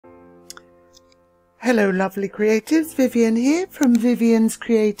Hello lovely creatives, Vivian here from Vivian's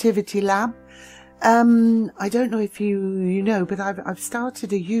Creativity Lab. I don't know if you know, but I've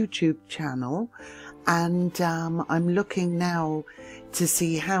started a YouTube channel, and I'm looking now to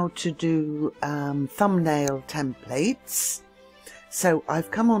see how to do thumbnail templates. So I've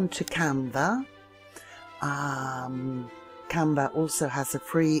come on to Canva. Canva also has a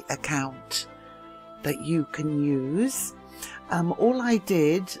free account that you can use. All I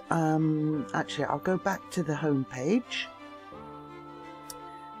did, actually I'll go back to the home page.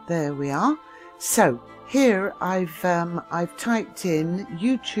 There we are. So here I've typed in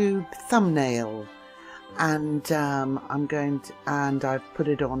YouTube thumbnail, and I've put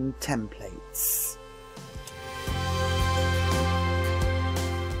it on templates.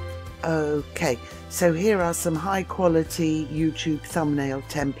 Okay, so here are some high quality YouTube thumbnail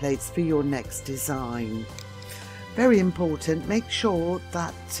templates for your next design. Very important, make sure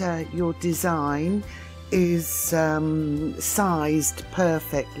that your design is sized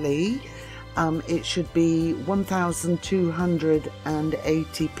perfectly. It should be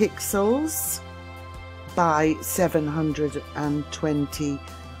 1280 pixels by 720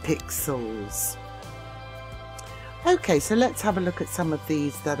 pixels. Okay, so let's have a look at some of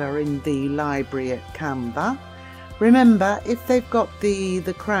these that are in the library at Canva. Remember, if they've got the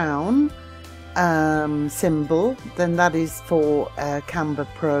crown symbol, then that is for Canva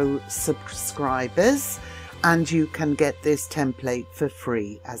Pro subscribers, and you can get this template for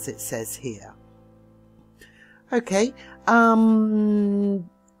free, as it says here. Okay,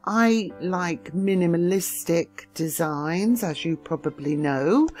 I like minimalistic designs, as you probably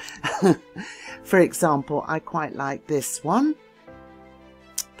know. For example, I quite like this one.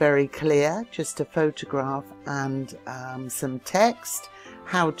 Very clear, just a photograph and some text.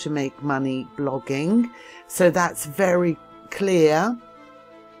 How to make money blogging. So that's very clear,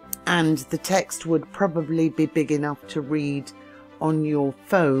 and the text would probably be big enough to read on your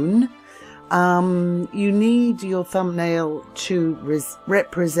phone. You need your thumbnail to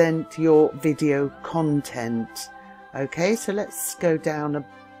represent your video content. Okay, so let's go down a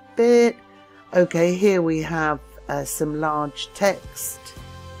bit. Okay, here we have some large text.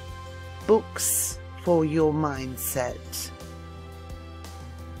 Books for your mindset.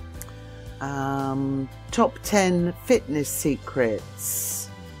 Top 10 fitness secrets,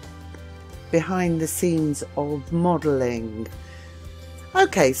 behind the scenes of modeling.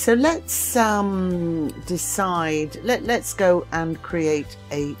 Okay, so let's decide. Let's go and create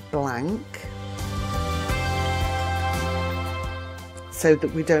a blank so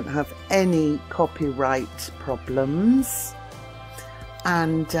that we don't have any copyright problems.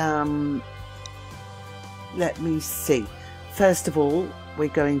 And let me see. First of all, we're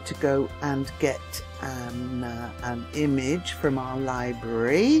going to go and get an image from our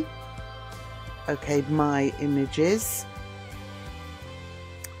library. Okay, my images.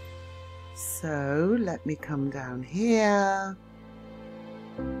 So let me come down here.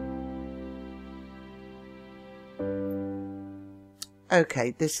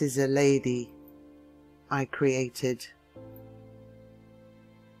 Okay, this is a lady I created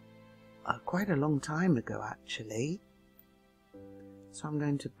quite a long time ago, actually. So I'm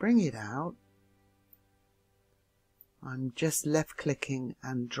going to bring it out. I'm just left clicking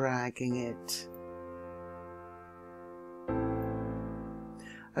and dragging it.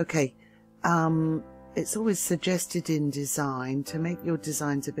 Okay, it's always suggested in design, to make your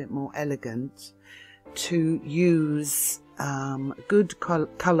designs a bit more elegant, to use good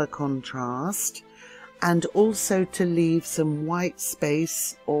color contrast, and also to leave some white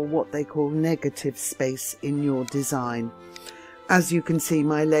space, or what they call negative space, in your design. As you can see,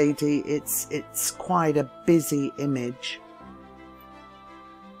 my lady, it's quite a busy image.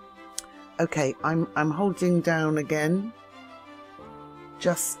 Okay, I'm holding down again,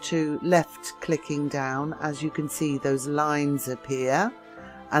 just to left clicking down. As you can see, those lines appear,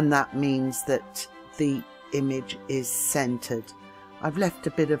 and that means that the image is centered. I've left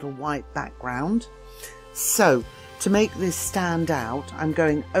a bit of a white background. So to make this stand out, I'm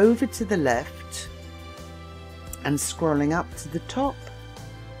going over to the left and scrolling up to the top,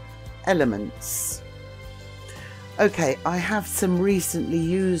 elements. Okay, I have some recently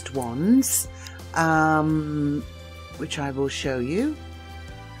used ones, which I will show you.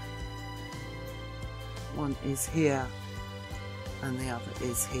 One is here and the other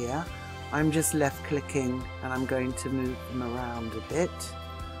is here. I'm just left clicking and I'm going to move them around a bit.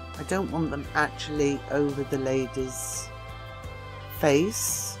 I don't want them actually over the lady's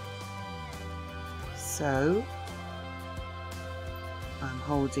face, so I'm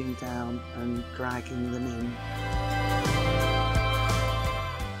holding down and dragging them in.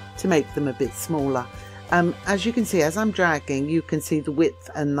 to make them a bit smaller. As you can see, as I'm dragging, you can see the width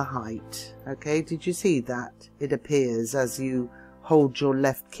and the height. Okay, did you see that? It appears as you hold your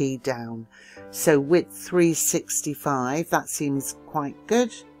left key down. So width 365, that seems quite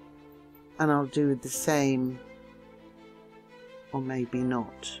good. And I'll do the same, or maybe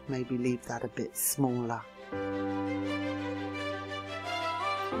not, maybe leave that a bit smaller.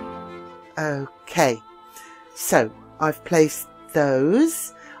 Okay, so I've placed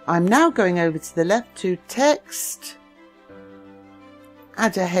those. I'm now going over to the left to text,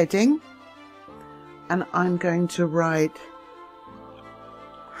 add a heading, and I'm going to write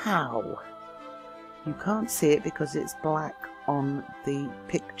how. You can't see it because it's black on the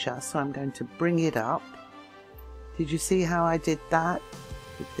picture, so I'm going to bring it up. Did you see how I did that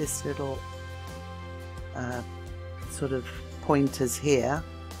with this little sort of pointers here?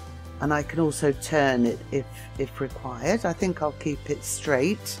 And I can also turn it if required. I think I'll keep it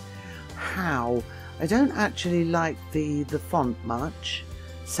straight. How? I don't actually like the font much,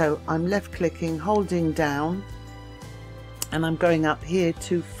 so I'm left clicking, holding down, and I'm going up here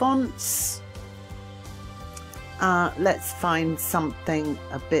to fonts. Let's find something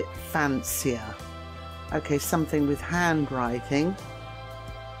a bit fancier. Okay, something with handwriting.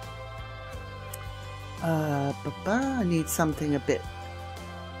 I need something a bit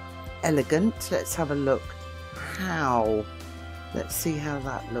elegant. Let's have a look. How? Let's see how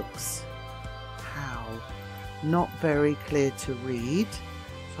that looks. How? Not very clear to read.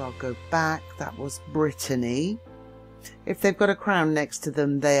 So I'll go back. That was Brittany. If they've got a crown next to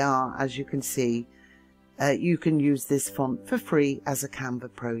them, they are, as you can see. You can use this font for free as a Canva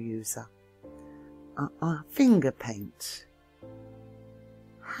Pro user. Finger paint.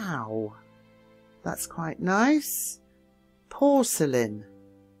 How? That's quite nice. Porcelain.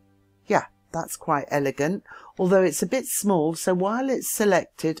 Yeah, that's quite elegant, although it's a bit small. So while it's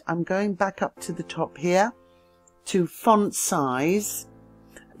selected, I'm going back up to the top here to font size.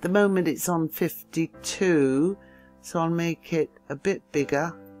 At the moment it's on 52, so I'll make it a bit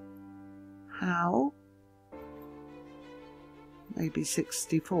bigger. How? Maybe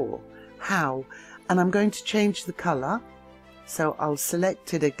 64. How? And I'm going to change the colour, so I'll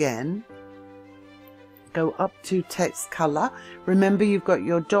select it again. Go up to text colour. Remember, you've got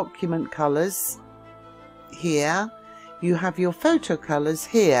your document colours here. You have your photo colours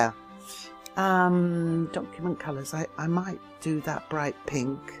here. Document colours. I might do that bright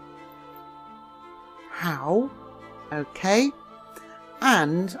pink. How? Okay.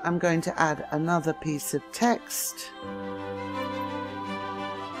 And I'm going to add another piece of text.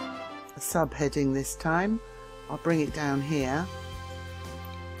 A subheading this time. I'll bring it down here.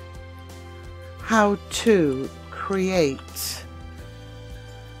 How to create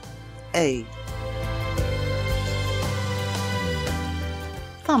a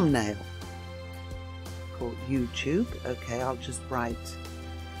thumbnail called YouTube. Okay, I'll just write.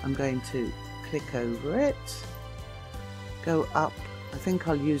 I'm going to click over it, go up. I think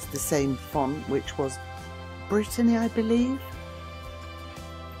I'll use the same font, which was Brittany, I believe.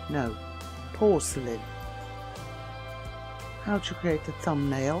 No, Porcelain. How to create a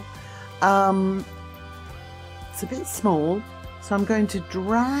thumbnail. It's a bit small, so I'm going to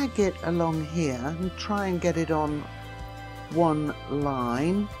drag it along here and try and get it on one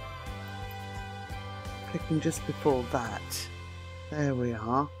line. Clicking just before that. There we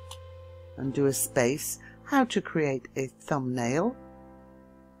are. And do a space. How to create a thumbnail.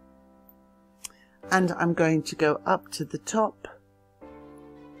 And I'm going to go up to the top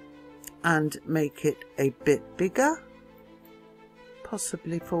and make it a bit bigger.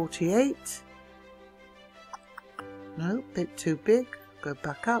 Possibly 48. No, bit too big. Go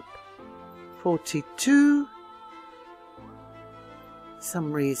back up. 42.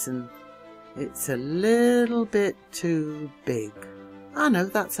 Some reason it's a little bit too big. Ah, no,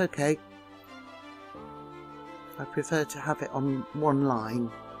 that's okay. I prefer to have it on one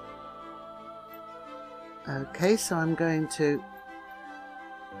line. Okay, so I'm going to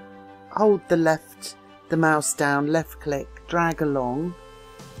hold the mouse down, left click, drag along,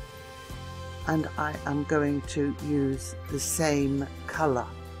 and I am going to use the same colour.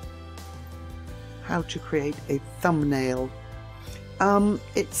 How to create a thumbnail.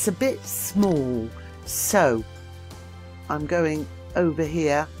 It's a bit small, so I'm going over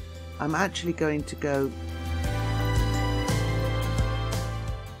here. I'm actually going to go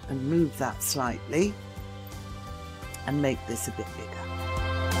and move that slightly and make this a bit bigger.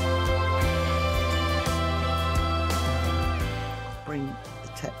 Bring the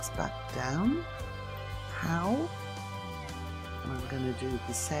text back down. How? And I'm going to do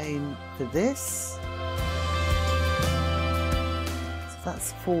the same for this. It's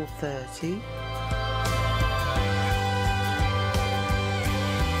That's 430. You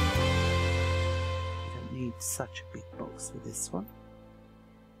don't need such a big box for this one.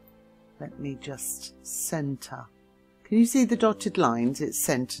 Let me just center. Can you see the dotted lines? It's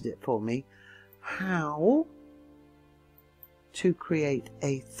centered it for me. How to create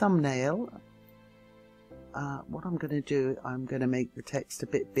a thumbnail. What I'm going to do, I'm going to make the text a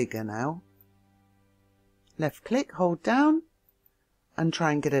bit bigger now. Left click, hold down, and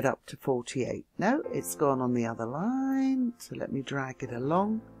try and get it up to 48. No, it's gone on the other line, so let me drag it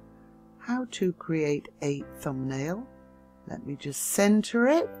along. How to create a thumbnail. Let me just center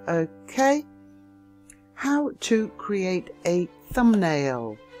it. Okay. How to create a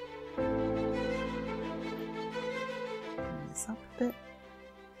thumbnail. Bring this up a bit.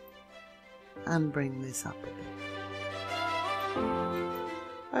 And bring this up a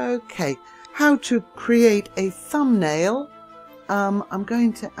bit. Okay. How to create a thumbnail. I'm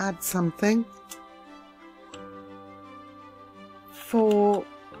going to add something for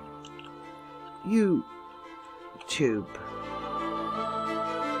YouTube.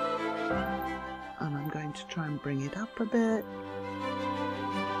 And I'm going to try and bring it up a bit.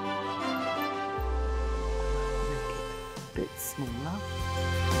 Make it a bit smaller.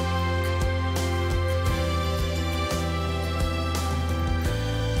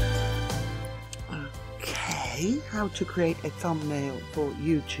 Okay, how to create a thumbnail for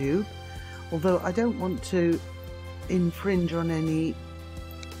YouTube. Although I don't want to infringe on any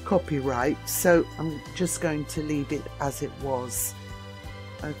copyright, so I'm just going to leave it as it was.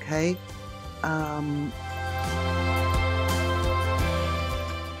 Okay.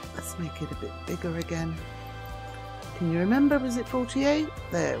 Let's make it a bit bigger again. Can you remember, was it 48?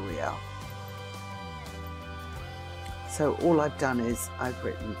 There we are. So all I've done is I've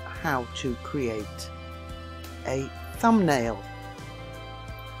written how to create a thumbnail,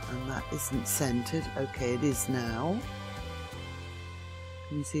 and that isn't centered. Okay, it is now.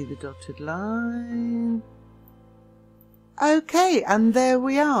 Can you see the dotted line? Okay, and there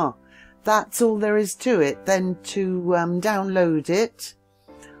we are. That's all there is to it. Then to download it,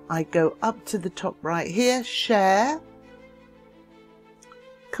 I go up to the top right here, share,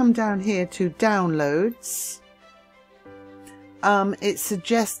 come down here to downloads. It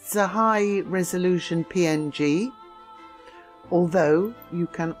suggests a high resolution PNG, although you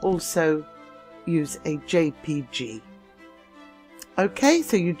can also use a JPG. Okay,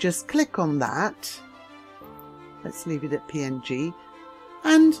 so you just click on that. Let's leave it at PNG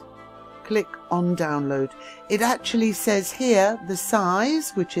and click on download. It actually says here the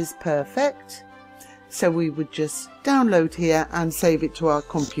size, which is perfect. So we would just download here and save it to our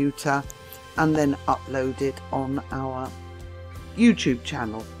computer and then upload it on our YouTube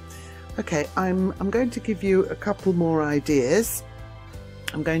channel. Okay, I'm going to give you a couple more ideas.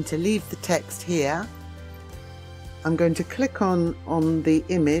 I'm going to leave the text here. I'm going to click on the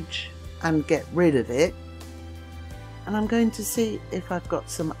image and get rid of it. And I'm going to see if I've got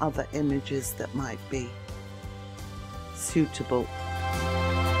some other images that might be suitable. Okay,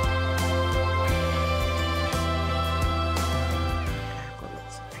 I've got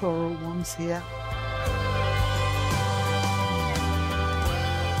lots of floral ones here.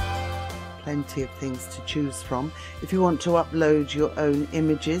 Plenty of things to choose from. If you want to upload your own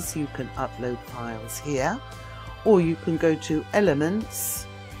images, you can upload files here, or you can go to Elements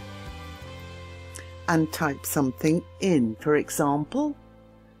and type something in. For example,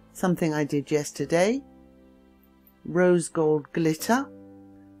 something I did yesterday, rose gold glitter,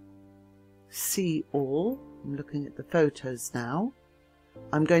 see all. I'm looking at the photos now.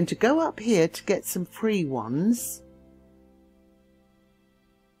 I'm going to go up here to get some free ones.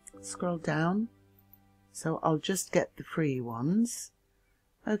 Scroll down, so I'll just get the free ones.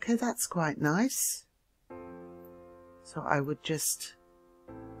 Okay, that's quite nice. So I would just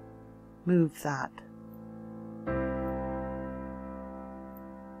move that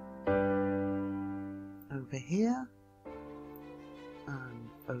over here and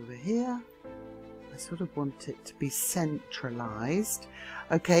over here. I sort of want it to be centralized.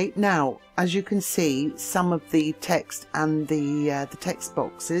 Okay, now as you can see, some of the text and the text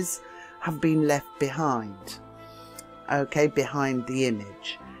boxes have been left behind. Okay, behind the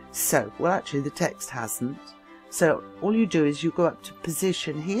image. So, well, actually the text hasn't. So all you do is you go up to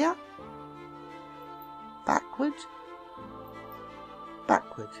position here, backward,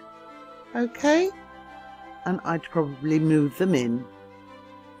 backward. Okay, and I'd probably move them in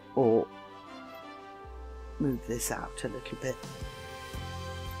or move this out a little bit.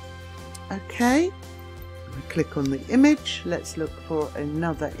 Okay, I click on the image. Let's look for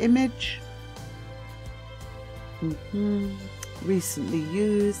another image. recently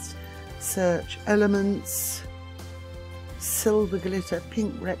used, search elements, silver glitter,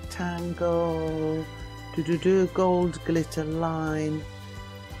 pink rectangle, gold glitter line,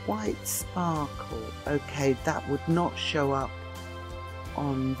 white sparkle. Okay, that would not show up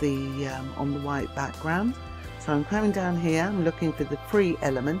on the white background. So I'm coming down here, I'm looking for the free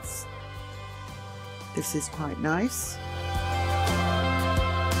elements. This is quite nice.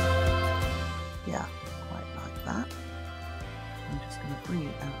 Yeah, quite like that. I'm just going to bring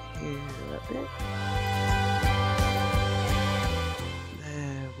it out here a bit.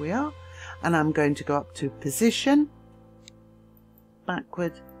 There we are. And I'm going to go up to position,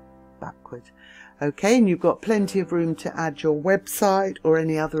 backward, backward. Okay, and you've got plenty of room to add your website or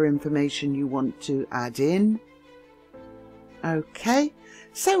any other information you want to add in. Okay,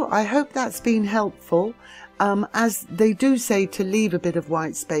 so I hope that's been helpful. As they do say to leave a bit of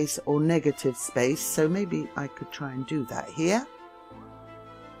white space or negative space, so maybe I could try and do that here.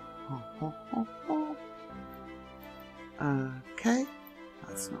 Okay,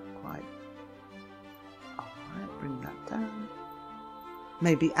 that's not quite. Alright, bring that down.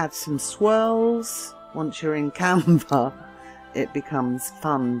 Maybe add some swirls. Once you're in Canva, it becomes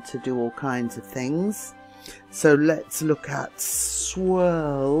fun to do all kinds of things. So let's look at swirls.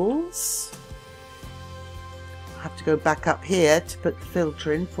 I have to go back up here to put the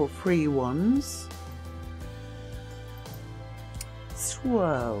filter in for free ones.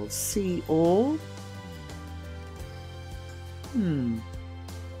 Swirls, see all.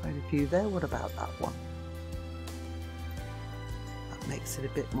 Quite a few there. What about that one? That makes it a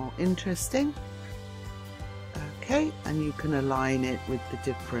bit more interesting. Okay, and you can align it with the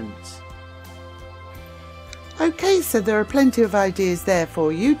different. Okay, so there are plenty of ideas there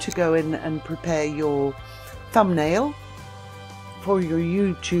for you to go in and prepare your thumbnail for your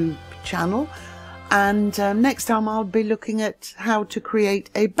YouTube channel. And next time I'll be looking at how to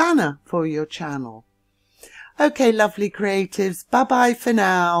create a banner for your channel. Okay, lovely creatives, bye bye for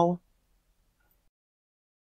now.